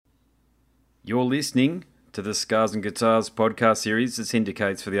You're listening to the Scars and Guitars podcast series that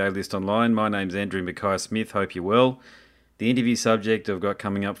syndicates for the A-List Online. My name's Andrew Mackay-Smith. Hope you're well. The interview subject I've got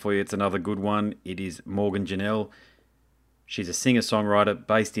coming up for you, it's another good one. It is Morgan Janelle. She's a singer-songwriter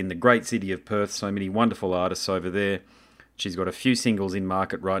based in the great city of Perth. So many wonderful artists over there. She's got a few singles in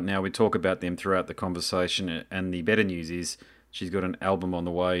market right now. We talk about them throughout the conversation. And the better news is she's got an album on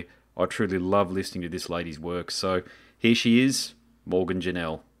the way. I truly love listening to this lady's work. So here she is, Morgan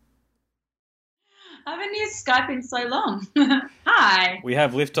Janelle. I haven't used Skype in so long. Hi. We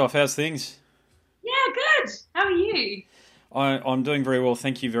have liftoff. How's things? Yeah, good. How are you? I'm doing very well.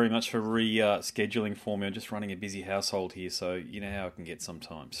 Thank you very much for rescheduling for me. I'm just running a busy household here, so you know how it can get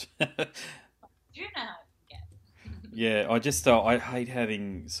sometimes. Do you know how it can get? Yeah, I hate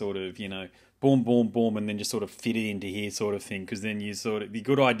having sort of, boom, boom, boom, and then just sort of fit it into here sort of thing, because then the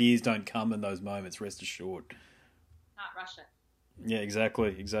good ideas don't come in those moments, rest assured. Can't rush it. Yeah,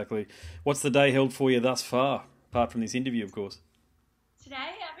 exactly. What's the day held for you thus far, apart from this interview, of course? Today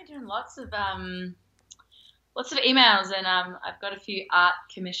I've been doing lots of emails, and I've got a few art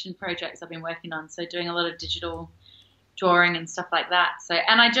commission projects I've been working on. So doing a lot of digital drawing and stuff like that. So,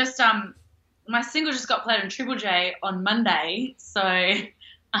 and I just my single just got played on Triple J on Monday. So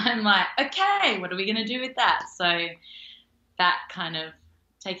I'm like, okay, what are we gonna do with that? So that kind of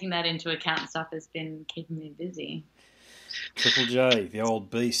taking that into account and stuff has been keeping me busy. Triple J, the old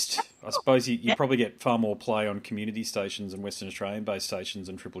beast. I suppose you probably get far more play on community stations and Western Australian-based stations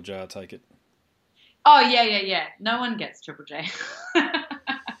than Triple J, I take it. Oh, yeah. No one gets Triple J.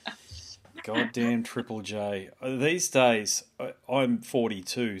 Goddamn Triple J. These days, I'm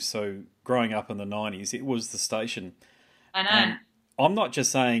 42, so growing up in the 90s, it was the station. I know. And I'm not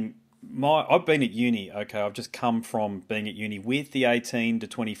just saying... I've been at uni, okay? I've just come from being at uni with the 18 to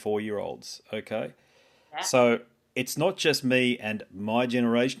 24-year-olds, okay? Yeah. So... it's not just me and my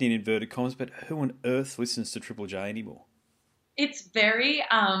generation in inverted commas, but who on earth listens to Triple J anymore? It's very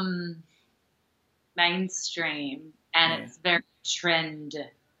mainstream, and it's very trend.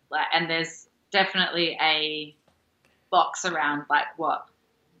 And there's definitely a box around what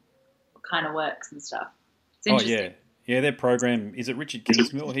kind of works and stuff. It's interesting. Yeah, their program, is it Richard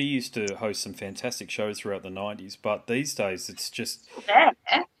Kingsmill? He used to host some fantastic shows throughout the 90s, but these days it's just... yeah,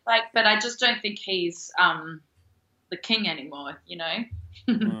 but I just don't think he's... the king anymore, you know.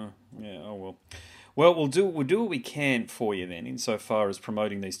 Oh well. Well, we'll do what we can for you then, insofar as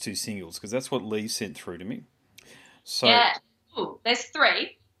promoting these two singles, because that's what Lee sent through to me. So yeah, there's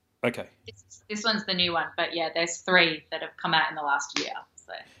three. Okay. This one's the new one, but yeah, there's three that have come out in the last year.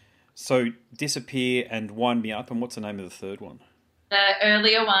 So Disappear and Wind Me Up, and what's the name of the third one? The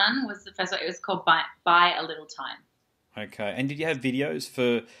earlier one was the first one. It was called Buy a Little Time. Okay, and did you have videos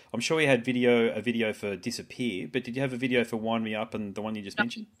for... I'm sure you had a video for Disappear, but did you have a video for Wind Me Up and the one you just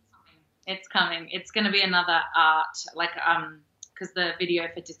mentioned? It's coming. It's going to be another art, because the video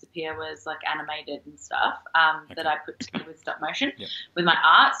for Disappear was animated and stuff that I put together with stop motion with my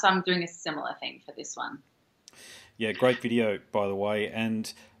art. So I'm doing a similar thing for this one. Yeah, great video, by the way.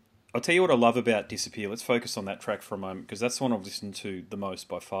 And I'll tell you what I love about Disappear. Let's focus on that track for a moment, because that's the one I've listened to the most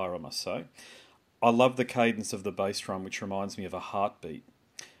by far, I must say. I love the cadence of the bass drum, which reminds me of a heartbeat.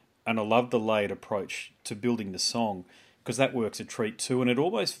 And I love the layered approach to building the song, because that works a treat too. And it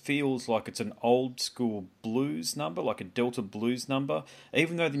almost feels like it's an old school blues number, like a Delta blues number.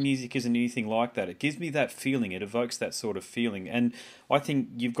 Even though the music isn't anything like that, it gives me that feeling. It evokes that sort of feeling. And I think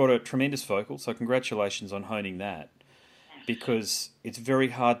you've got a tremendous vocal, so congratulations on honing that. Because it's very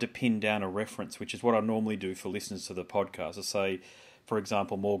hard to pin down a reference, which is what I normally do for listeners to the podcast. I say... for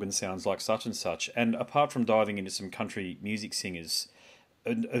example, Morgan sounds like such and such. And apart from diving into some country music singers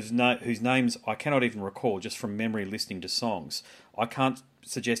whose names I cannot even recall just from memory listening to songs, I can't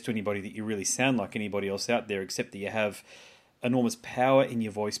suggest to anybody that you really sound like anybody else out there, except that you have enormous power in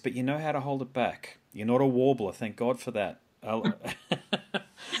your voice, but you know how to hold it back. You're not a warbler, thank God for that.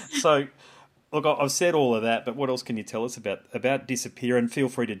 So, look, I've said all of that, but what else can you tell us about Disappear? And feel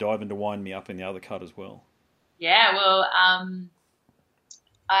free to dive into Wind Me Up in the other cut as well. Yeah, well...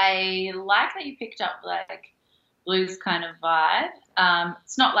 I like that you picked up blues kind of vibe.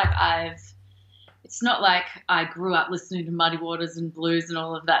 It's not like I grew up listening to Muddy Waters and blues and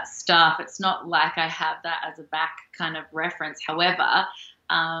all of that stuff. It's not like I have that as a back kind of reference. However,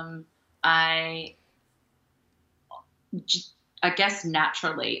 I guess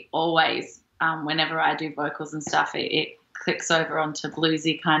naturally always whenever I do vocals and stuff, it clicks over onto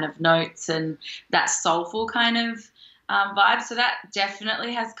bluesy kind of notes and that soulful kind of vibe. So that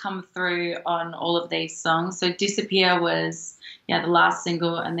definitely has come through on all of these songs. So Disappear was, the last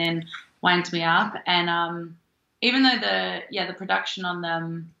single, and then Wind Me Up. And even though the production on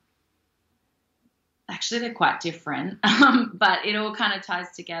them actually they're quite different, but it all kind of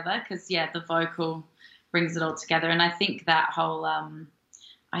ties together because the vocal brings it all together, and I think that whole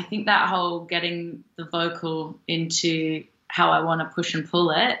getting the vocal into how I want to push and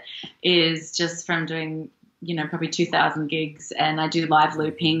pull it is just from doing probably 2,000 gigs, and I do live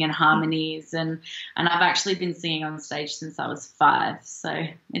looping and harmonies, and I've actually been singing on stage since I was 5, so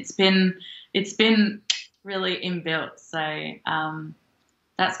it's been really inbuilt. So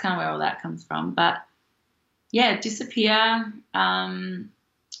that's kind of where all that comes from. But yeah, Disappear.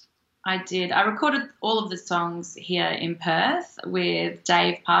 I recorded all of the songs here in Perth with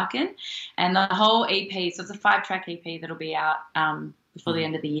Dave Parkin, and the whole EP. So it's a 5-track EP that'll be out before the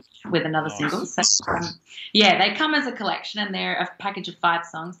end of the year with another single. So they come as a collection, and they're a package of 5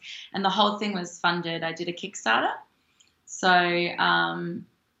 songs. And the whole thing was funded. I did a Kickstarter, so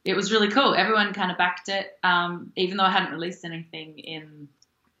it was really cool. Everyone kind of backed it, even though I hadn't released anything in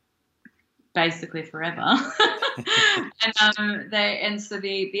basically forever. and so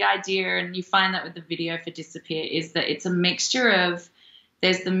the idea, and you find that with the video for Disappear, is that it's a mixture of,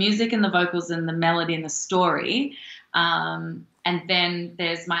 there's the music and the vocals and the melody and the story, and then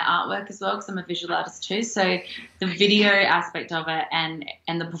there's my artwork as well, because I'm a visual artist too. So the video aspect of it and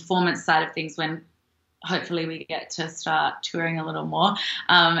the performance side of things, when hopefully we get to start touring a little more,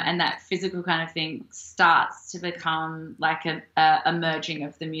 and that physical kind of thing starts to become like a merging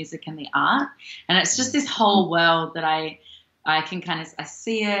of the music and the art. And it's just this whole world that I can I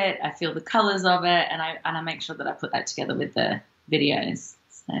see it, I feel the colors of it, and I make sure that I put that together with the videos.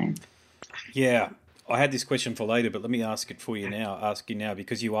 So yeah, I had this question for later, but let me ask you now,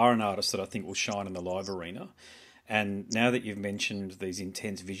 because you are an artist that I think will shine in the live arena. And now that you've mentioned these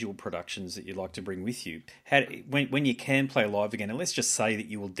intense visual productions that you'd like to bring with you, when you can play live again, and let's just say that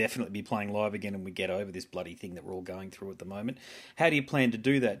you will definitely be playing live again and we get over this bloody thing that we're all going through at the moment, how do you plan to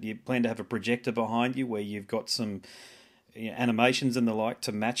do that? Do you plan to have a projector behind you where you've got some animations and the like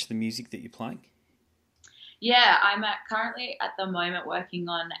to match the music that you're playing? Yeah, I'm currently at the moment working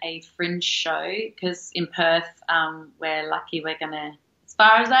on a Fringe show, because in Perth, we're lucky we're going to, as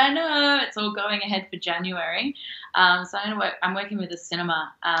far as I know, it's all going ahead for January. So I'm working with a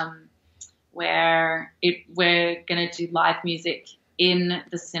cinema where we're going to do live music in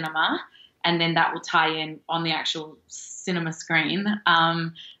the cinema, and then that will tie in on the actual cinema screen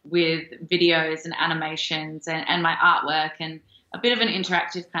with videos and animations and my artwork and a bit of an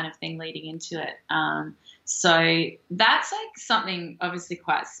interactive kind of thing leading into it. So that's like something obviously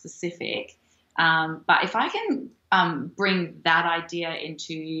quite specific. But if I can bring that idea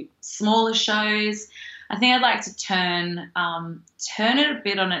into smaller shows, I think I'd like to turn it a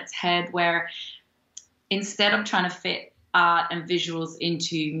bit on its head, where instead of trying to fit art and visuals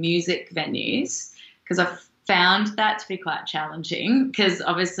into music venues, because I've found that to be quite challenging, because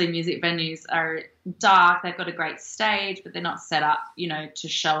obviously music venues are dark, they've got a great stage, but they're not set up, to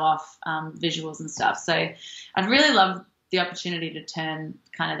show off visuals and stuff. So I'd really love the opportunity to turn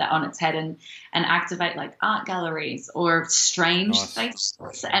kind of that on its head and activate like art galleries or strange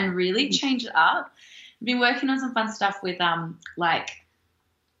spaces and really change it up. I've been working on some fun stuff with like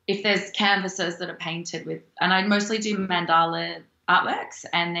if there's canvases that are painted with, and I mostly do mandala artworks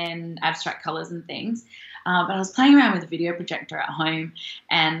and then abstract colors and things. But I was playing around with a video projector at home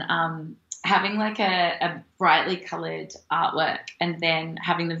and having like a brightly colored artwork and then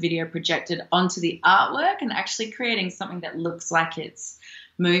having the video projected onto the artwork and actually creating something that looks like it's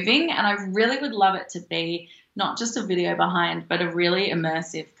moving. And I really would love it to be not just a video behind, but a really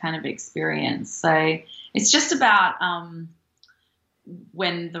immersive kind of experience. So it's just about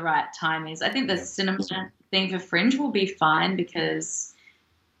when the right time is. I think the cinema thing for Fringe will be fine because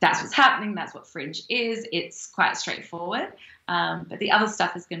that's what's happening. That's what Fringe is. It's quite straightforward. But the other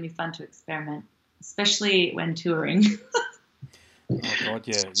stuff is going to be fun to experiment, especially when touring. Oh, God,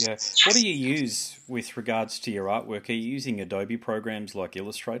 yeah. What do you use with regards to your artwork? Are you using Adobe programs like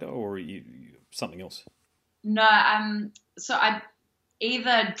Illustrator or are you something else? No, so I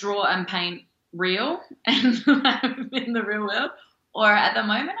either draw and paint real and in the real world, or at the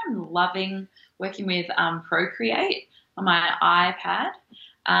moment I'm loving working with Procreate on my iPad.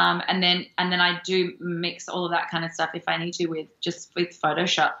 And then I do mix all of that kind of stuff if I need to with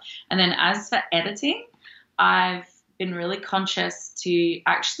Photoshop. And then as for editing, I've been really conscious to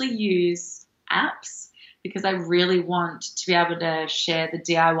actually use apps because I really want to be able to share the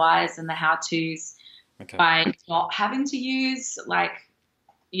DIYs and the how-tos by not having to use the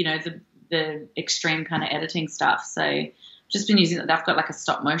extreme kind of editing stuff. So I've just been using, I've got like a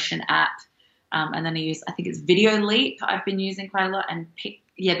stop motion app. And then I think it's Video Leap I've been using quite a lot, and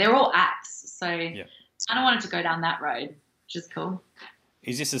they're all apps. So I kind of wanted to go down that road, which is cool.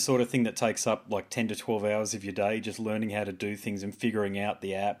 Is this the sort of thing that takes up like 10 to 12 hours of your day, just learning how to do things and figuring out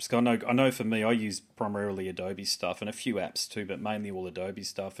the apps? 'Cause I know for me, I use primarily Adobe stuff and a few apps too, but mainly all Adobe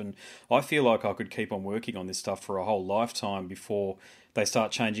stuff. And I feel like I could keep on working on this stuff for a whole lifetime before they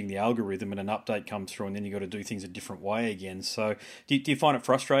start changing the algorithm and an update comes through and then you've got to do things a different way again. So do you find it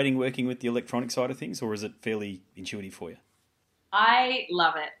frustrating working with the electronic side of things, or is it fairly intuitive for you? I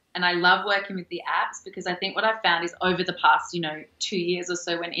love it. And I love working with the apps because I think what I've found is over the past, 2 years or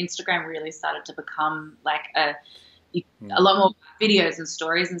so, when Instagram really started to become like a lot more videos and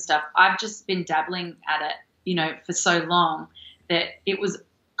stories and stuff, I've just been dabbling at it, for so long that it was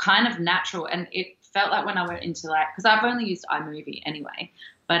kind of natural. And it felt like when I went into because I've only used iMovie anyway,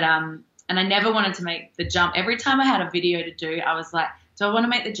 but, and I never wanted to make the jump. Every time I had a video to do, I was like, do I want to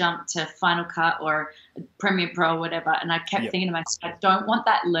make the jump to Final Cut or Premiere Pro or whatever? And I kept thinking to myself, I don't want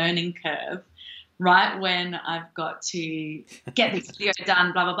that learning curve right when I've got to get this video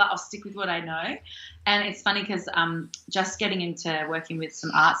done, blah, blah, blah. I'll stick with what I know. And it's funny because just getting into working with some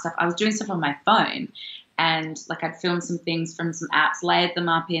art stuff, I was doing stuff on my phone and I'd filmed some things from some apps, layered them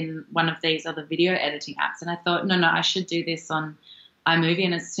up in one of these other video editing apps. And I thought, no, I should do this on iMovie.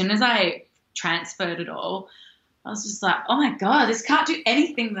 And as soon as I transferred it all, I was just like, oh my God, this can't do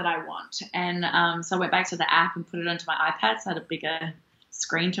anything that I want. And so I went back to the app and put it onto my iPad so I had a bigger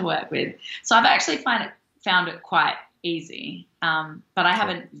screen to work with. So I've actually found it quite easy. But I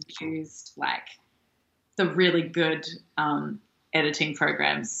haven't used the really good editing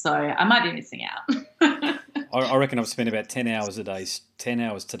programs. So I might be missing out. I reckon I've spent about 10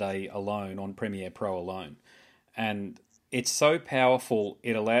 hours today alone on Premiere Pro alone. And it's so powerful,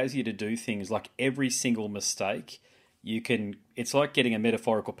 it allows you to do things like every single mistake. It's like getting a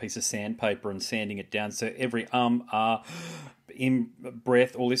metaphorical piece of sandpaper and sanding it down. So every in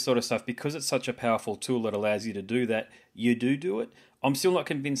breath, all this sort of stuff, because it's such a powerful tool that allows you to do that, you do it. I'm still not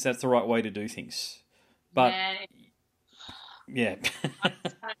convinced that's the right way to do things. But yeah. I'm trying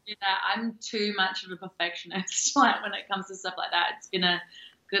to do that. I'm too much of a perfectionist when it comes to stuff like that. It's been a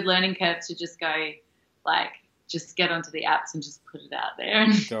good learning curve to just go just get onto the apps and just put it out there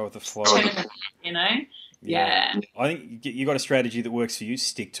and go with the flow. Yeah. I think you got a strategy that works for you.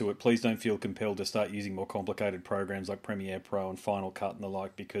 Stick to it. Please don't feel compelled to start using more complicated programs like Premiere Pro and Final Cut and the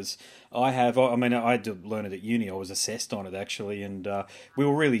like, because I had to learn it at uni. I was assessed on it actually, and we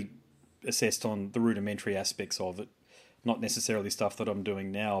were really assessed on the rudimentary aspects of it, not necessarily stuff that I'm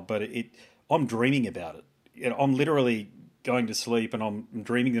doing now. But I'm dreaming about it. I'm literally going to sleep and I'm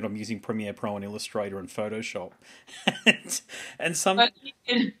dreaming that I'm using Premiere Pro and Illustrator and Photoshop. and some But you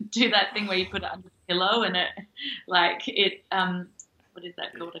can do that thing where you put it under the pillow and what is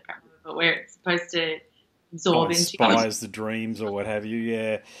that called? I can't remember, where it's supposed to absorb into inspires the dreams or what have you.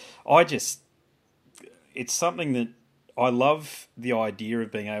 Yeah. It's something that I love, the idea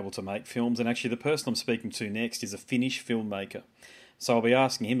of being able to make films, and actually the person I'm speaking to next is a Finnish filmmaker. So I'll be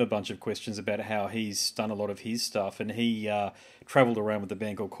asking him a bunch of questions about how he's done a lot of his stuff. And he travelled around with a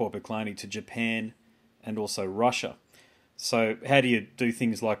band called Korpiklaani to Japan and also Russia. So how do you do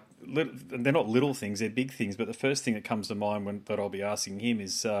things like, they're not little things, they're big things, but the first thing that comes to mind that I'll be asking him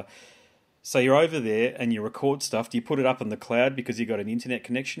is, so you're over there and you record stuff, do you put it up on the cloud because you've got an internet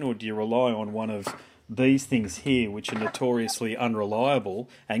connection, or do you rely on one of these things here, which are notoriously unreliable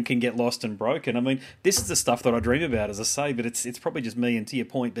and can get lost and broken? I mean, this is the stuff that I dream about, as I say, but it's probably just me, and to your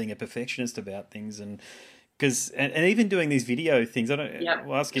point, being a perfectionist about things. And even doing these video things,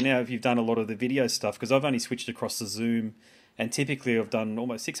 I'll ask you now if you've done a lot of the video stuff, because I've only switched across to Zoom, and typically I've done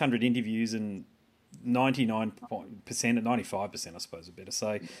almost 600 interviews, and 99%, 95%, I suppose I better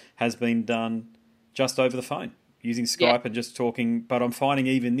say, has been done just over the phone, using Skype and just talking. But I'm finding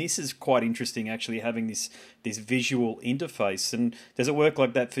even this is quite interesting, actually, having this visual interface. And does it work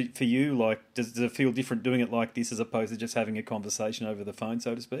like that for you? Like, does it feel different doing it like this as opposed to just having a conversation over the phone,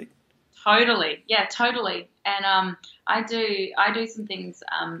 so to speak? Totally. Yeah, totally. And I do some things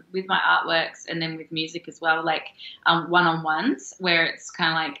with my artworks and then with music as well, like one-on-ones where it's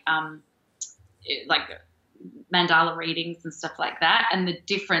kind of like mandala readings and stuff like that. And the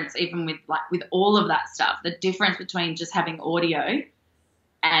difference, even with all of that stuff, the difference between just having audio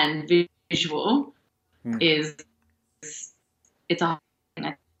and visual is it's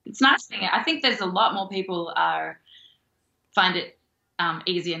nice thing. I think there's a lot more people find it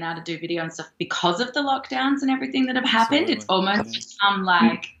easier now to do video and stuff because of the lockdowns and everything that have happened. Absolutely. It's almost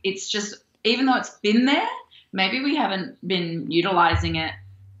like it's just, even though it's been there, maybe we haven't been utilizing it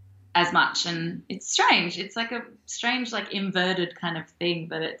as much, and it's strange. It's like a strange, like inverted kind of thing,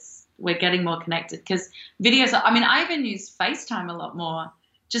 but we're getting more connected because videos. I even use FaceTime a lot more,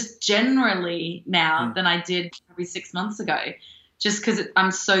 just generally now than I did probably 6 months ago, just because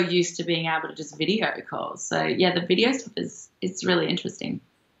I'm so used to being able to just video call. So yeah, the video stuff is really interesting.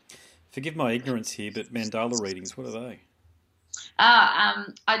 Forgive my ignorance here, but mandala readings, what are they? I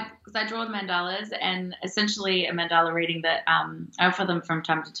draw the mandalas, and essentially a mandala reading that I offer them from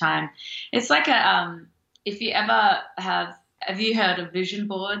time to time. It's like if you ever have you heard of vision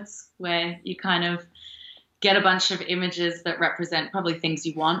boards, where you kind of get a bunch of images that represent probably things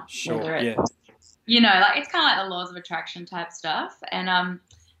you want? Sure, yeah. Like it's kind of like the laws of attraction type stuff. And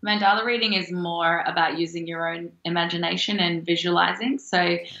mandala reading is more about using your own imagination and visualizing.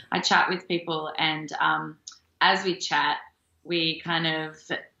 So I chat with people, and as we chat, we kind of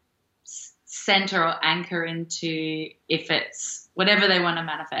center or anchor into if it's whatever they want to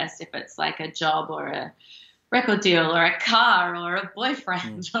manifest, if it's like a job or a record deal or a car or a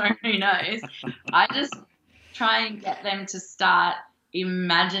boyfriend or who knows. I just try and get them to start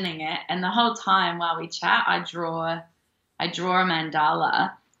imagining it. And the whole time while we chat, I draw a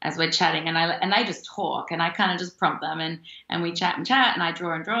mandala as we're chatting, and they just talk, and I kind of just prompt them, and we chat, and I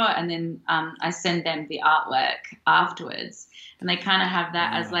draw, and then I send them the artwork afterwards, and they kind of have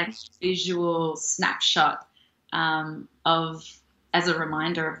that as like visual snapshot as a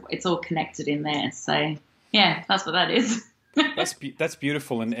reminder of it's all connected in there. So yeah, that's what that is. That's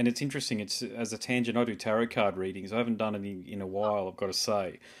beautiful, and it's interesting. It's as a tangent, I do tarot card readings. I haven't done any in a while, I've got to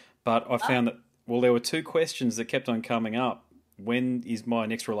say, but I found that there were two questions that kept on coming up. When is my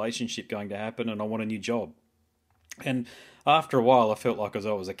next relationship going to happen? And I want a new job. And after a while, I felt like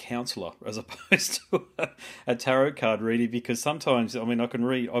I was a counsellor as opposed to a tarot card reader, because sometimes, I mean,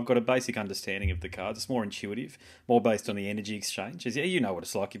 I've got a basic understanding of the cards. It's more intuitive, more based on the energy exchange. You know what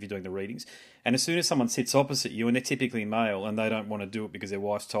it's like if you're doing the readings. And as soon as someone sits opposite you, and they're typically male, and they don't want to do it because their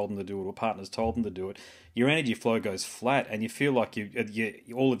wife's told them to do it or partner's told them to do it, your energy flow goes flat, and you feel like you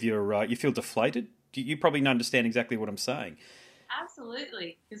feel deflated. You probably understand exactly what I'm saying.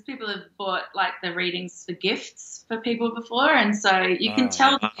 Absolutely, because people have bought like the readings for gifts for people before, and so you can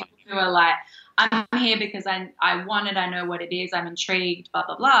tell people who are like, I'm here because I want it, I know what it is, I'm intrigued, blah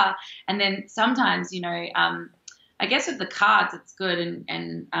blah blah. And then sometimes, I guess with the cards it's good,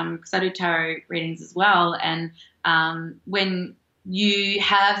 and because I do tarot readings as well, and when you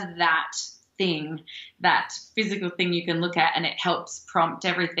have that physical thing you can look at, and it helps prompt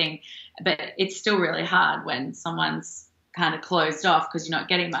everything, but it's still really hard when someone's kind of closed off because you're not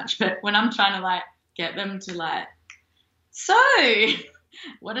getting much. But when I'm trying to like get them to like, so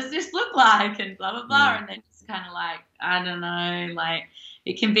what does this look like, and blah blah blah, and then just kind of like, I don't know, like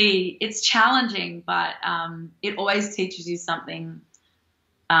it's challenging, but it always teaches you something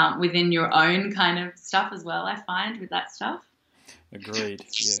within your own kind of stuff as well, I find, with that stuff. Agreed.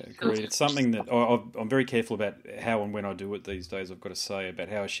 Yeah, agreed. It's something that I'm very careful about how and when I do it these days, I've got to say, about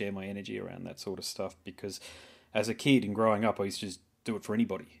how I share my energy around that sort of stuff, because as a kid and growing up, I used to just do it for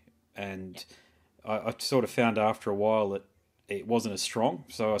anybody. And I sort of found after a while that it wasn't as strong.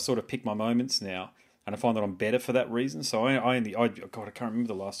 So I sort of pick my moments now, and I find that I'm better for that reason. So I can't remember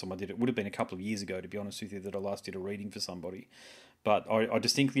the last time I did it. It would have been a couple of years ago, to be honest with you, that I last did a reading for somebody. But I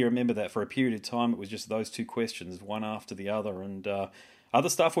distinctly remember that for a period of time, it was just those two questions, one after the other. And other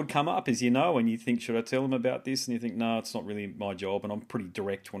stuff would come up, as you know, and you think, should I tell them about this? And you think, no, it's not really my job. And I'm pretty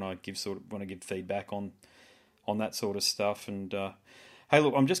direct when I give feedback on that sort of stuff. And hey,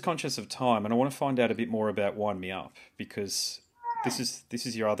 look, I'm just conscious of time, and I want to find out a bit more about Wind Me Up, because this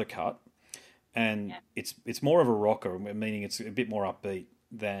is your other cut, and it's more of a rocker, meaning it's a bit more upbeat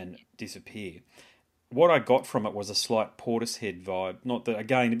than Disappear. What I got from it was a slight Portishead vibe, not that,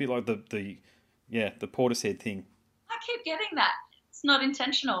 again, a bit like the Portishead thing. I keep getting that. It's not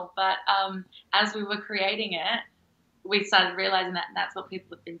intentional, but as we were creating it, we started realizing that, and that's what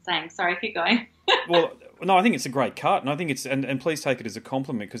people have been saying. Sorry, keep going. Well, no, I think it's a great cut, and I think it's and please take it as a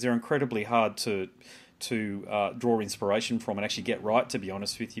compliment, because they're incredibly hard to draw inspiration from and actually get right, to be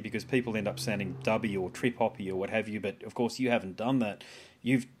honest with you, because people end up sounding dubby or trip hoppy or what have you. But of course, you haven't done that.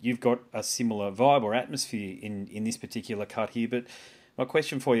 You've got a similar vibe or atmosphere in this particular cut here. But my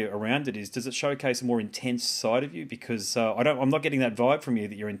question for you around it is, does it showcase a more intense side of you? Because I'm not getting that vibe from you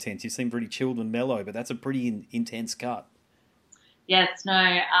that you're intense. You seem pretty chilled and mellow, but that's a pretty intense cut. Yes, no,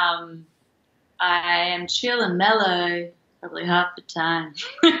 I am chill and mellow probably half the time.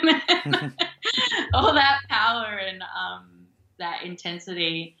 All that power and that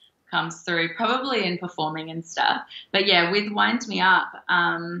intensity comes through probably in performing and stuff. But yeah, with Wind Me Up,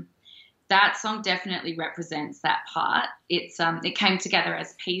 that song definitely represents that part. It came together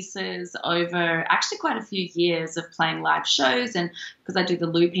as pieces over actually quite a few years of playing live shows, and because I do the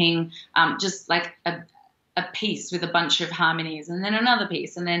looping, just like a piece with a bunch of harmonies and then another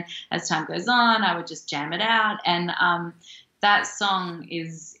piece, and then as time goes on I would just jam it out, and that song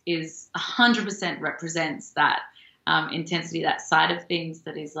is 100% represents that intensity, that side of things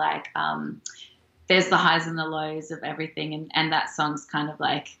that is like there's the highs and the lows of everything, and that song's kind of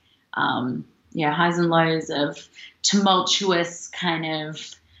like highs and lows of tumultuous kind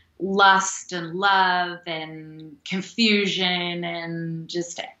of lust and love and confusion and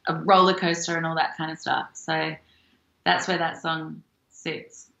just a roller coaster and all that kind of stuff. So that's where that song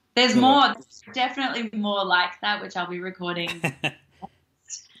suits. There's definitely more like that, which I'll be recording.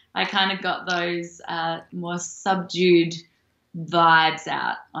 I kind of got those more subdued vibes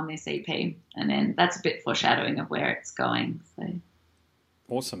out on this EP, and then that's a bit foreshadowing of where it's going. So.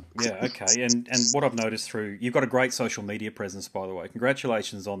 Awesome. Yeah, okay. And what I've noticed through, you've got a great social media presence, by the way.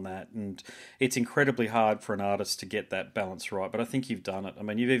 Congratulations on that. And it's incredibly hard for an artist to get that balance right, but I think you've done it. I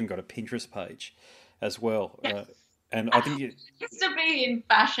mean, you've even got a Pinterest page as well. And I think you used to be in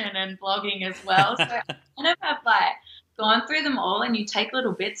fashion and blogging as well. So I kind of have like gone through them all, and you take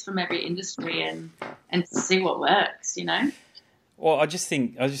little bits from every industry and see what works, you know? Well, I just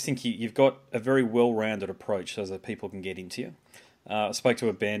think you've got a very well-rounded approach so that people can get into you. I spoke to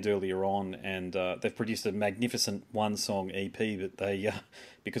a band earlier on, and they've produced a magnificent one-song EP. But they,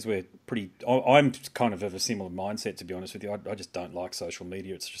 because I'm kind of a similar mindset, to be honest with you. I just don't like social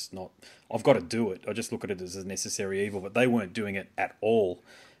media. It's just not. I've got to do it. I just look at it as a necessary evil. But they weren't doing it at all,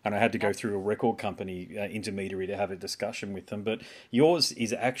 and I had to go through a record company intermediary to have a discussion with them. But yours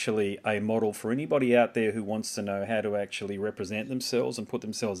is actually a model for anybody out there who wants to know how to actually represent themselves and put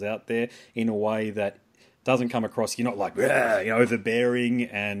themselves out there in a way that doesn't come across, you're not like, overbearing,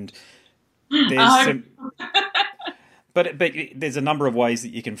 and there's some... But there's a number of ways that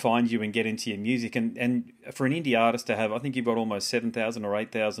you can find you and get into your music. And for an indie artist to have, I think you've got almost 7,000 or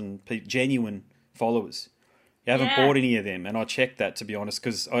 8,000 genuine followers. You haven't bought any of them, and I checked that, to be honest,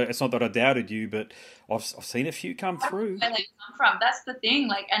 because it's not that I doubted you, but I've seen a few come through. Where they come from, that's the thing.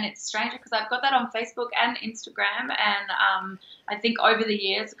 Like, and it's strange because I've got that on Facebook and Instagram, and I think over the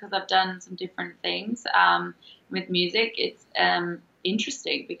years, because I've done some different things with music, it's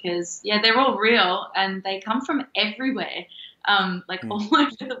interesting because they're all real and they come from everywhere, all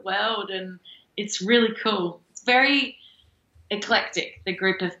over the world, and it's really cool. It's very eclectic, the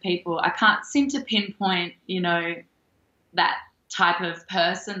group of people. I can't seem to pinpoint, that type of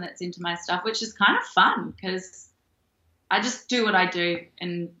person that's into my stuff, which is kind of fun because I just do what I do,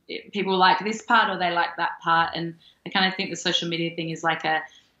 and people like this part or they like that part. And I kind of think the social media thing is like I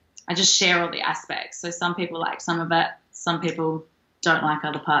just share all the aspects. So some people like some of it, some people don't like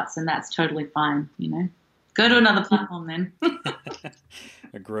other parts, and that's totally fine, Go to another platform then.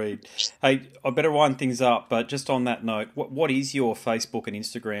 Agreed. Hey, I better wind things up, but just on that note, what is your Facebook and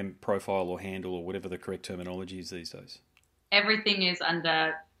Instagram profile or handle or whatever the correct terminology is these days? Everything is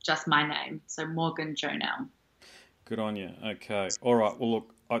under just my name, so Morgan Journell. Good on you. Okay. All right. Well,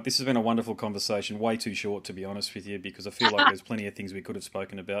 look, this has been a wonderful conversation. Way too short, to be honest with you, because I feel like there's plenty of things we could have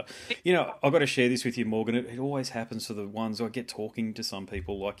spoken about. I've got to share this with you, Morgan. It always happens to the ones I get talking to some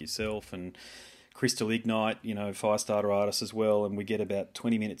people like yourself and Crystal Ignite, Firestarter artists as well, and we get about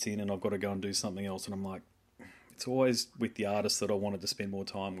 20 minutes in and I've got to go and do something else, and I'm like, it's always with the artists that I wanted to spend more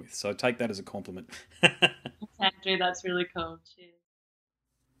time with. So take that as a compliment. Andrew, that's really cool. Cheers.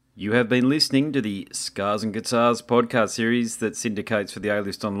 You have been listening to the Scars and Guitars podcast series that syndicates for the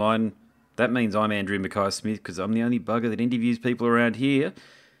A-List Online. That means I'm Andrew Mackay-Smith because I'm the only bugger that interviews people around here.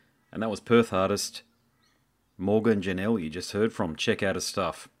 And that was Perth artist Morgan Journell you just heard from. Check out his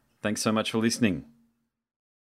stuff. Thanks so much for listening.